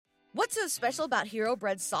What's so special about Hero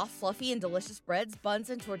Bread's soft, fluffy, and delicious breads, buns,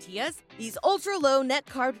 and tortillas? These ultra-low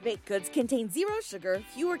net-carb baked goods contain zero sugar,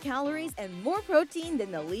 fewer calories, and more protein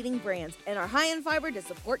than the leading brands, and are high in fiber to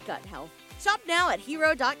support gut health. Shop now at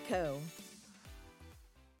hero.co.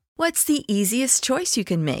 What's the easiest choice you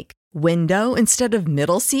can make? Window instead of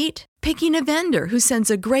middle seat? Picking a vendor who sends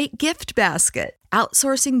a great gift basket?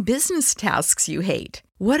 Outsourcing business tasks you hate?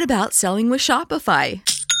 What about selling with Shopify?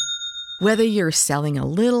 Whether you're selling a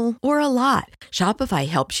little or a lot, Shopify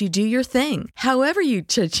helps you do your thing, however you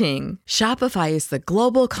cha-ching. Shopify is the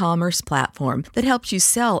global commerce platform that helps you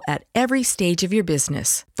sell at every stage of your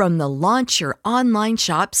business. From the launch your online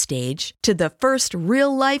shop stage to the first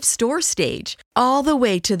real-life store stage, all the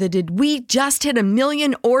way to the did we just hit a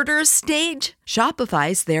million orders stage.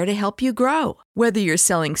 Shopify's there to help you grow. Whether you're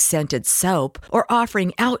selling scented soap or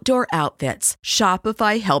offering outdoor outfits,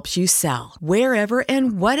 Shopify helps you sell. Wherever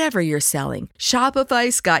and whatever you're selling,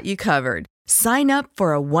 Shopify's got you covered. Sign up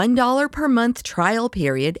for a $1 per month trial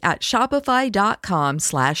period at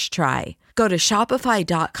shopify.com/try. Go to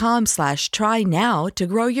shopify.com/try now to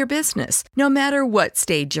grow your business, no matter what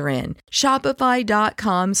stage you're in.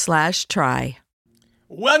 Shopify.com/try.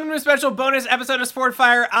 Welcome to a special bonus episode of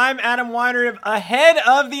SPORTFIRE. I'm Adam Weinrib. Ahead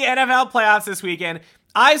of the NFL playoffs this weekend,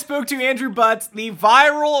 I spoke to Andrew Butts, the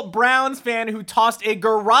viral Browns fan who tossed a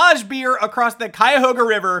garage beer across the Cuyahoga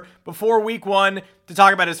River before week one to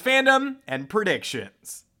talk about his fandom and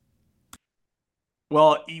predictions.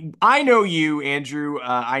 Well, I know you, Andrew.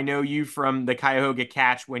 I know you from the Cuyahoga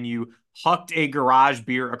Catch when you hucked a garage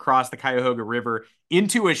beer across the Cuyahoga River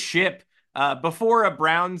into a ship before a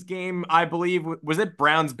Browns game, I believe. Was it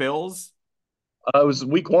Browns-Bills? It was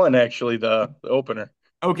week one, actually, the opener.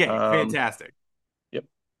 Okay, fantastic. Yep.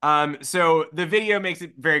 So the video makes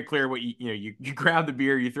it very clear what you grab the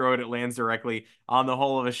beer, you throw it lands directly on the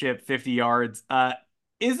hull of a ship 50 yards.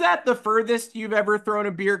 Is that the furthest you've ever thrown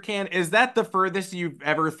a beer can? Is that the furthest you've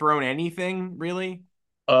ever thrown anything, really?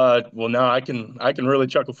 Well, no, I can really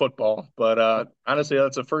chuck a football, but honestly,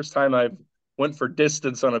 that's the first time I've went for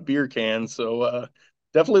distance on a beer can. So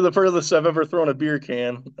definitely the furthest I've ever thrown a beer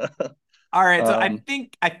can. All right, so I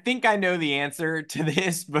think I know the answer to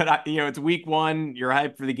this, but it's week one. You're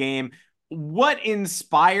hyped for the game. What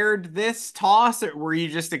inspired this toss? Or were you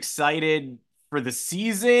just excited for the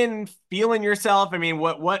season, feeling yourself? I mean,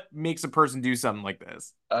 what makes a person do something like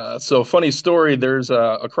this? So funny story. There's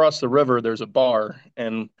across the river, there's a bar,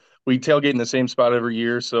 and we tailgate in the same spot every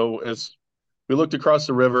year. So as we looked across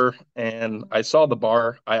the river and I saw the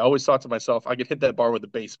bar, I always thought to myself, I could hit that bar with a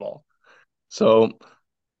baseball. So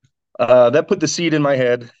that put the seed in my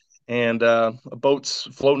head, and a boat's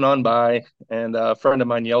floating on by, and a friend of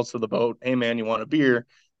mine yells to the boat, "Hey man, you want a beer?"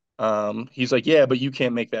 He's like, "Yeah, but you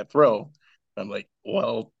can't make that throw." I'm like,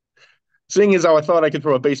 well, seeing as how I thought I could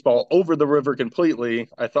throw a baseball over the river completely,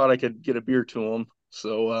 I thought I could get a beer to him.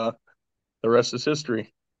 So the rest is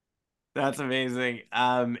history. That's amazing.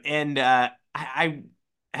 I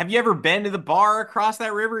have you ever been to the bar across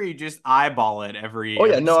that river? Or you just eyeball it Oh yeah, every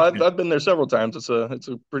no, I've second? I've been there several times. It's a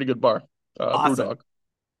pretty good bar. Brew Awesome.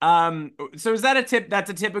 dog. So is that that's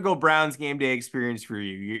a typical Browns game day experience for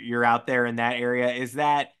you? You're out there in that area. Is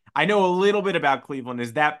that, I know a little bit about Cleveland.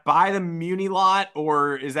 Is that by the Muni lot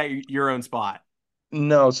or is that your own spot?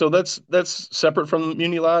 No, so that's separate from the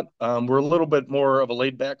Muni lot. We're a little bit more of a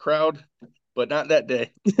laid back crowd, but not that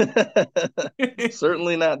day.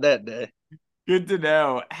 Certainly not that day. Good to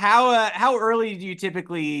know. How early do you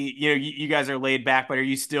typically, you guys are laid back, but are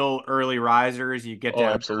you still early risers? You get Oh, down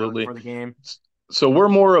early absolutely. for the game? So we're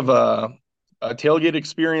more of a tailgate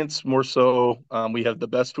experience, more so. We have the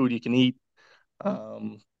best food you can eat.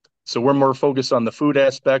 Um, so we're more focused on the food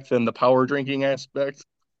aspect than the power drinking aspect.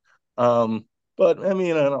 But I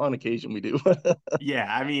mean, on occasion we do. Yeah,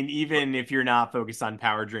 I mean, even if you're not focused on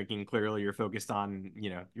power drinking, clearly you're focused on,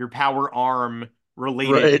 your power arm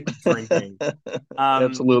related Right. drinking. Um,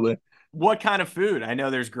 Absolutely. what kind of food? I know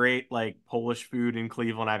there's great like Polish food in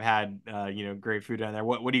Cleveland. I've had great food down there.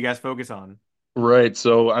 What do you guys focus on? Right.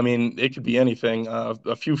 So, I mean, it could be anything.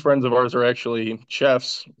 A few friends of ours are actually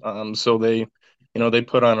chefs. So they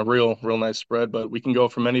put on a real nice spread, but we can go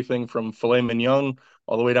from anything from filet mignon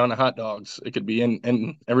all the way down to hot dogs. It could be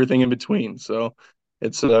in everything in between. So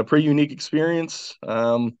it's a pretty unique experience.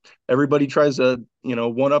 Everybody tries to,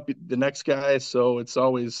 one up the next guy. So it's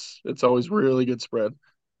always really good spread.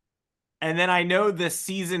 And then I know the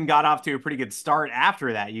season got off to a pretty good start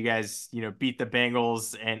after that. You guys, beat the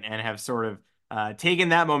Bengals and have sort of taken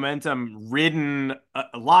that momentum, ridden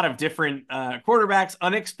a lot of different quarterbacks,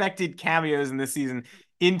 unexpected cameos in this season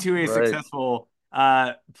into a Right. successful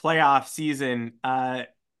playoff season.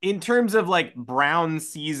 in terms of like Brown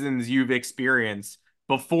seasons you've experienced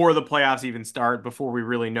before the playoffs even start, before we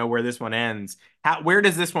really know where this one ends, where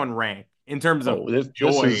does this one rank in terms of Oh, this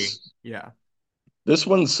joy? is Yeah. this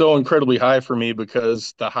one's so incredibly high for me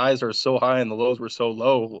because the highs are so high and the lows were so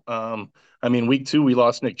low. I mean, week 2 we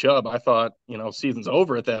lost Nick Chubb. I thought, season's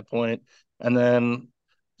over at that point. And then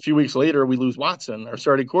a few weeks later we lose Watson, our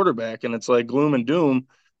starting quarterback, and it's like gloom and doom.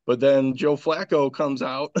 But then Joe Flacco comes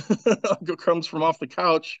out, comes from off the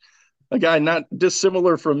couch, a guy not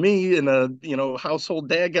dissimilar from me in a household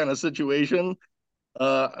dad kind of situation.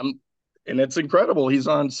 I'm, and it's incredible. He's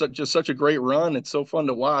on such a great run. It's so fun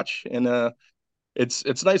to watch, and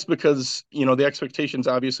it's nice because the expectations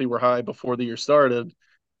obviously were high before the year started,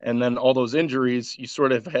 and then all those injuries, you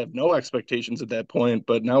sort of have no expectations at that point.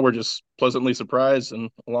 But now we're just pleasantly surprised and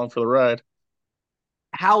along for the ride.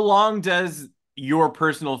 How long does your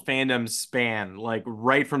personal fandom span? Like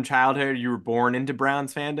right from childhood, you were born into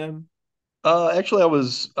Browns fandom? Actually, I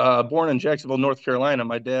was born in Jacksonville, North Carolina.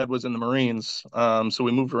 My dad was in the Marines, so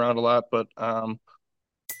we moved around a lot. But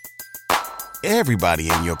Everybody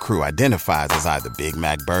in your crew identifies as either Big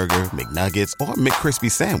Mac Burger, McNuggets, or McCrispy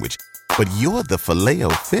Sandwich. But you're the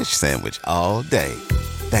Filet-O-Fish Sandwich all day.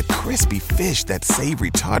 That crispy fish, that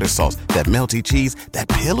savory tartar sauce, that melty cheese, that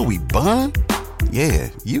pillowy bun. Yeah,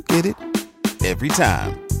 you get it. Every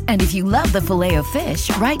time. And if you love the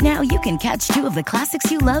Filet-O-Fish, right now you can catch 2 of the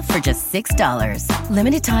classics you love for just $6.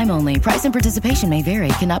 Limited time only. Price and participation may vary.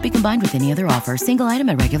 Cannot be combined with any other offer. Single item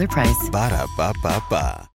at regular price.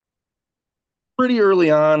 Ba-da-ba-ba-ba. pretty early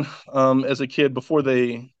on, as a kid, before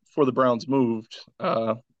the Browns moved,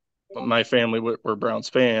 my family were Browns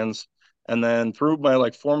fans, and then through my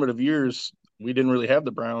like formative years, we didn't really have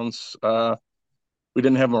the Browns. We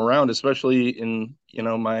didn't have them around, especially in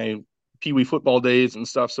my pee wee football days and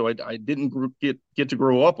stuff. So I didn't get to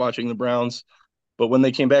grow up watching the Browns. But when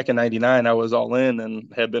they came back in '99, I was all in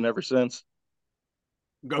and have been ever since.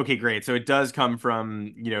 Okay, great. So it does come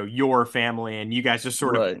from, your family and you guys just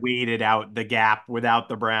sort of Right, waited out the gap without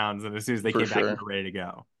the Browns, and as soon as they for came back, you sure. were ready to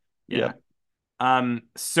go. Yeah. Yep.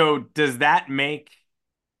 So does that make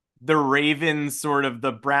the Ravens sort of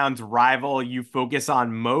the Browns rival you focus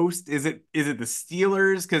on most? Is it the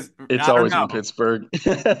Steelers? Because It's I don't always been know. Pittsburgh.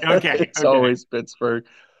 Okay, It's okay. always Pittsburgh.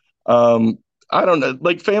 Um, I don't know,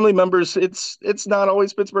 like family members, it's not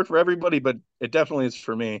always Pittsburgh for everybody, but it definitely is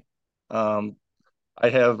for me. Um, I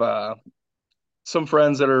have some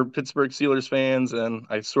friends that are Pittsburgh Steelers fans, and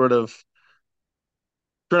I sort of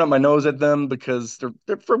turn up my nose at them because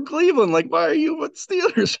they're from Cleveland. Like, why are you a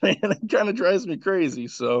Steelers fan? It kind of drives me crazy.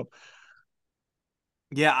 So,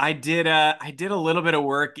 Yeah, I did a little bit of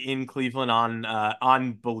work in Cleveland on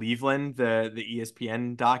Believeland, the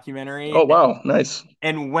ESPN oh documentary. wow, nice.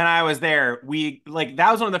 And when I was there, we like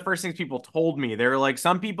that was one of the first things people told me. They were like,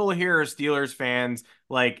 some people here are Steelers fans,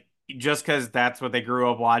 like just because that's what they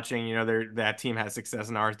grew up watching. That team has success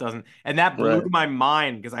and ours doesn't. And that blew Right, my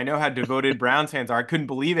mind because I know how devoted Browns fans are. I couldn't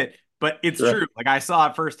believe it, but it's sure. true. Like I saw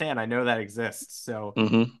it firsthand. I know that exists. So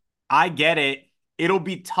Hmm. I get it. It'll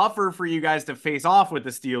be tougher for you guys to face off with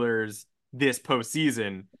the Steelers this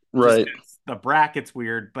postseason, just Right, because the bracket's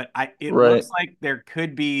weird. But it right. looks like there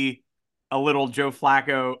could be a little Joe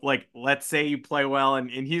Flacco. Like, let's say you play well in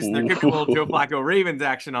Houston, there could be a little Joe Ooh. Flacco Ravens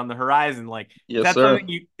action on the horizon. Like, Yes, sir.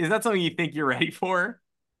 is that something you think you're ready for?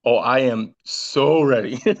 Oh, I am so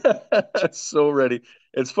ready. So ready.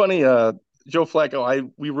 It's funny, Joe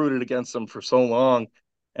Flacco, we rooted against him for so long.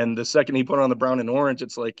 And the second he put on the brown and orange,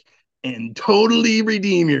 it's like, and totally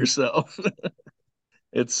redeem yourself.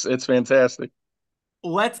 It's fantastic.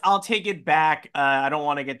 I'll take it back. I don't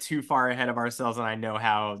want to get too far ahead of ourselves, and I know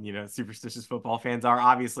how, superstitious football fans are.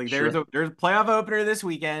 Obviously, there's Sure. a playoff opener this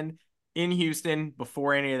weekend in Houston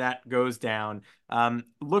before any of that goes down.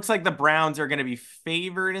 Looks like the Browns are going to be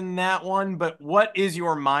favored in that one, but what is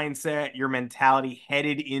your mindset, your mentality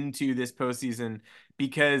headed into this postseason?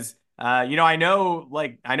 Because I know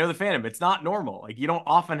the fandom, it's not normal. Like you don't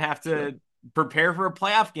often have Sure. to prepare for a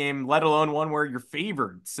playoff game, let alone one where you're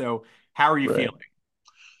favored. So how are you Right. feeling?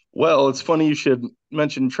 Well, it's funny you should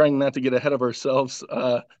mention trying not to get ahead of ourselves.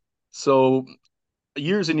 So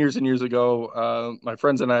years and years and years ago, my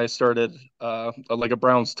friends and I started like a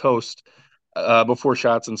Browns toast before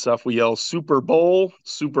shots and stuff. We yell Super Bowl,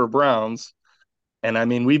 Super Browns. And I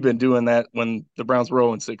mean, we've been doing that when the Browns were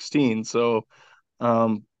 0-16. So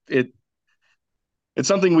it's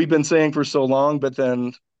something we've been saying for so long, but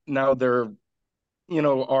then now they're,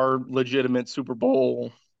 our legitimate Super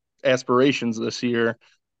Bowl aspirations this year.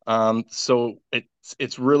 So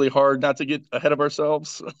it's really hard not to get ahead of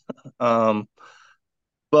ourselves. Um,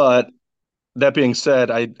 but that being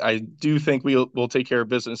said, I do think we'll take care of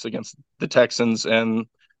business against the Texans, and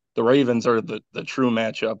the Ravens are the true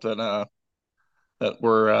matchup that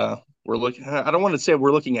we're looking. I don't want to say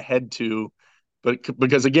we're looking ahead to, but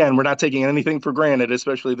because again, we're not taking anything for granted,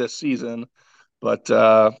 especially this season. But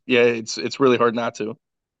yeah, it's really hard not to.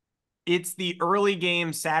 It's the early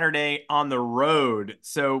game Saturday on the road.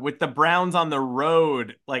 So with the Browns on the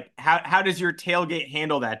road, like how does your tailgate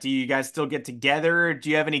handle that? Do you guys still get together? Do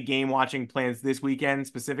you have any game watching plans this weekend Mm.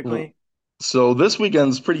 specifically? So this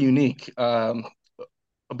weekend's pretty unique.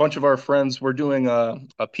 A bunch of our friends, we're doing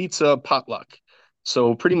a pizza potluck.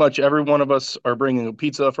 So pretty much every one of us are bringing a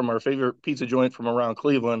pizza from our favorite pizza joint from around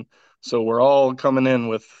Cleveland. So we're all coming in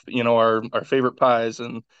with, our favorite pies,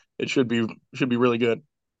 and it should be really good.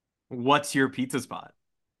 What's your pizza spot?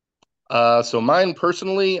 So mine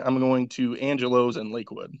personally, I'm going to Angelo's in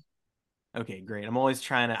Lakewood. Okay, great. I'm always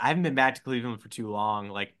trying to. I haven't been back to Cleveland for too long.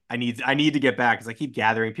 Like I need to get back because I keep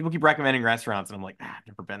gathering. People keep recommending restaurants, and I'm like, I've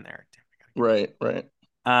never been there. Damn, I gotta Right, right.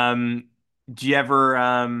 get. Do you ever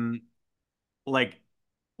like,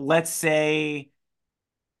 let's say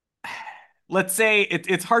let's say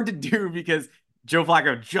it's hard to do because Joe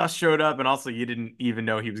Flacco just showed up, and also you didn't even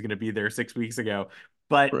know he was going to be there 6 weeks ago.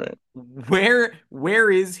 But Right.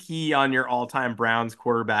 where is he on your all-time Browns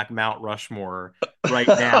quarterback Mount Rushmore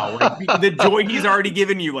right now? Like the joy he's already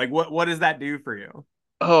given you. Like what does that do for you?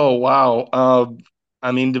 Oh, wow.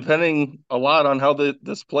 I mean, depending a lot on how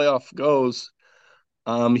this playoff goes,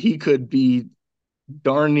 he could be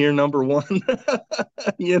darn near number one.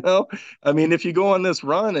 You know, I mean, if you go on this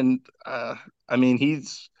run, and I mean,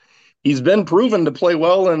 he's been proven to play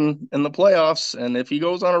well in the playoffs, and if he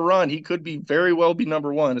goes on a run, he could be very well be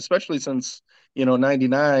number one, especially since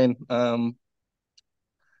 99.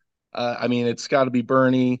 I mean, it's got to be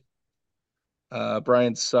Bernie,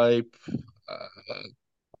 Brian Sipe.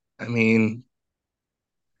 I mean,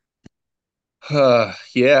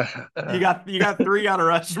 yeah, You got three on a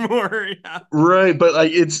Rushmore. Yeah. right. But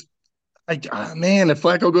like, it's like, man, if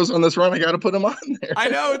Flacco goes on this run, I got to put him on I there.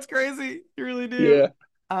 know it's crazy. You really do. Yeah,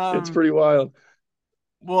 it's Um, pretty wild.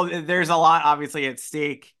 well, there's a lot obviously at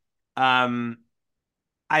stake. Um,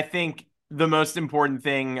 I think the most important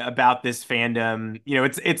thing about this fandom,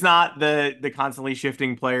 it's not the constantly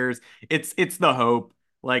shifting players. It's the hope.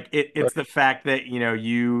 Like it's the Right, fact that,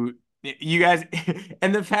 you guys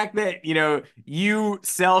and the fact that, you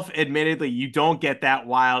self-admittedly you don't get that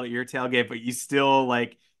wild at your tailgate, but you still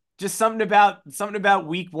like just something about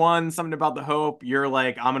week one, something about the hope. You're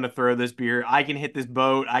like, I'm gonna throw this beer. I can hit this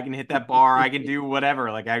boat. I can hit that bar. I can do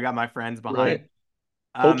whatever. Like I got my friends behind. right.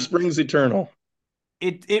 Hope Um, springs eternal.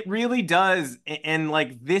 it really does. And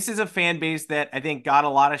like this is a fan base that I think got a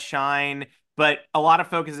lot of shine, but a lot of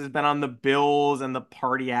focus has been on the Bills and the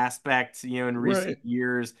party aspect, in recent Right,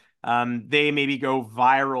 years. They maybe go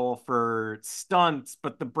viral for stunts,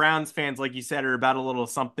 but the Browns fans, like you said, are about a little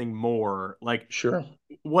something more. Like, sure.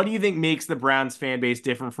 what do you think makes the Browns fan base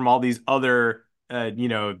different from all these other,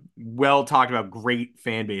 well talked about great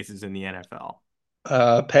fan bases in the NFL?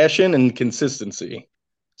 Passion and consistency.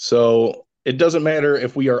 So it doesn't matter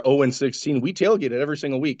if we are 0 and 16. We tailgate it every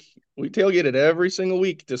single week. We tailgate it every single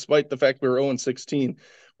week, despite the fact we're 0 and 16.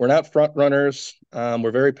 We're not front runners.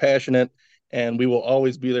 We're very passionate, and we will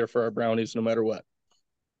always be there for our brownies no matter what.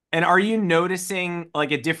 And are you noticing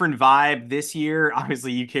like a different vibe this year?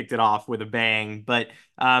 Obviously, you kicked it off with a bang, but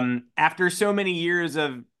after so many years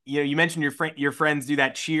of, you mentioned your friends do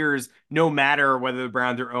that cheers no matter whether the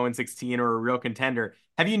Browns are 0 and 16 or a real contender.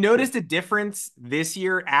 Have you noticed a difference this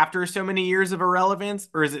year after so many years of irrelevance,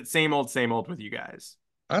 or is it same old with you guys?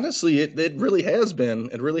 Honestly, it really has been.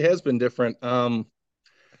 It really has been different.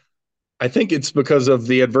 I think it's because of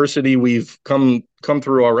the adversity we've come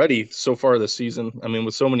through already so far this season. I mean,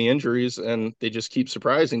 with so many injuries, and they just keep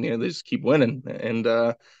surprising you. They just keep winning, and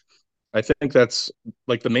I think that's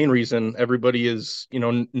like the main reason everybody is,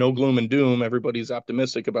 no gloom and doom. Everybody's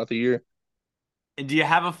optimistic about the year. And do you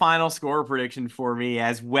have a final score prediction for me,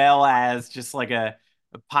 as well as just like a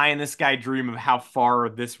pie in the sky dream of how far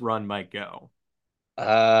this run might go?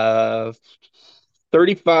 Uh,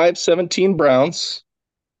 35-17 Browns.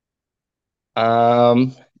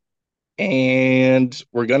 Um, and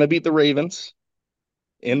we're gonna beat the Ravens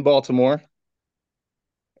in Baltimore.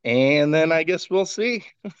 And then I guess we'll see.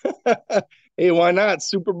 Hey, why not?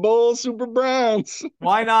 Super Bowl, Super Browns.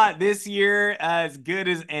 Why not this year? As good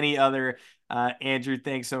as any other. Andrew,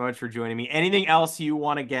 thanks so much for joining me. Anything else you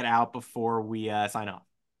want to get out before we sign off?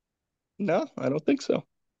 No, I don't think so.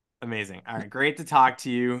 Amazing. All right, great to talk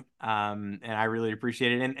to you. And I really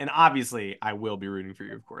appreciate it. And obviously, I will be rooting for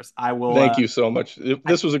you, of course. I will. Thank you so much.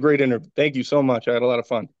 I, This was a great interview. Thank you so much. I had a lot of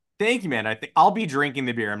fun. Thank you, man. I think I'll be drinking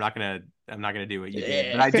the beer. I'm not gonna do what you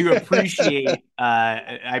did, but I do appreciate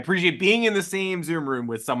I appreciate being in the same Zoom room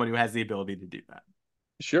with someone who has the ability to do that.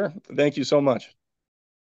 Sure. Thank you so much.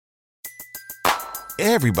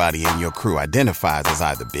 Everybody in your crew identifies as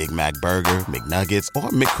either Big Mac Burger, McNuggets, or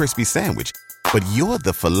McCrispy Sandwich. But you're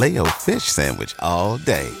the Filet-O-Fish Sandwich all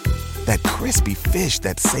day. That crispy fish,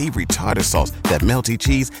 that savory tartar sauce, that melty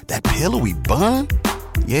cheese, that pillowy bun.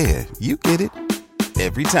 Yeah, you get it.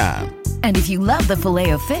 Every time. And if you love the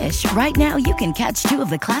Filet-O-Fish, right now you can catch 2 of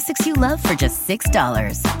the classics you love for just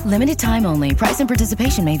 $6. Limited time only. Price and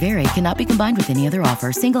participation may vary. Cannot be combined with any other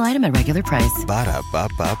offer. Single item at regular price.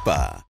 Ba-da-ba-ba-ba.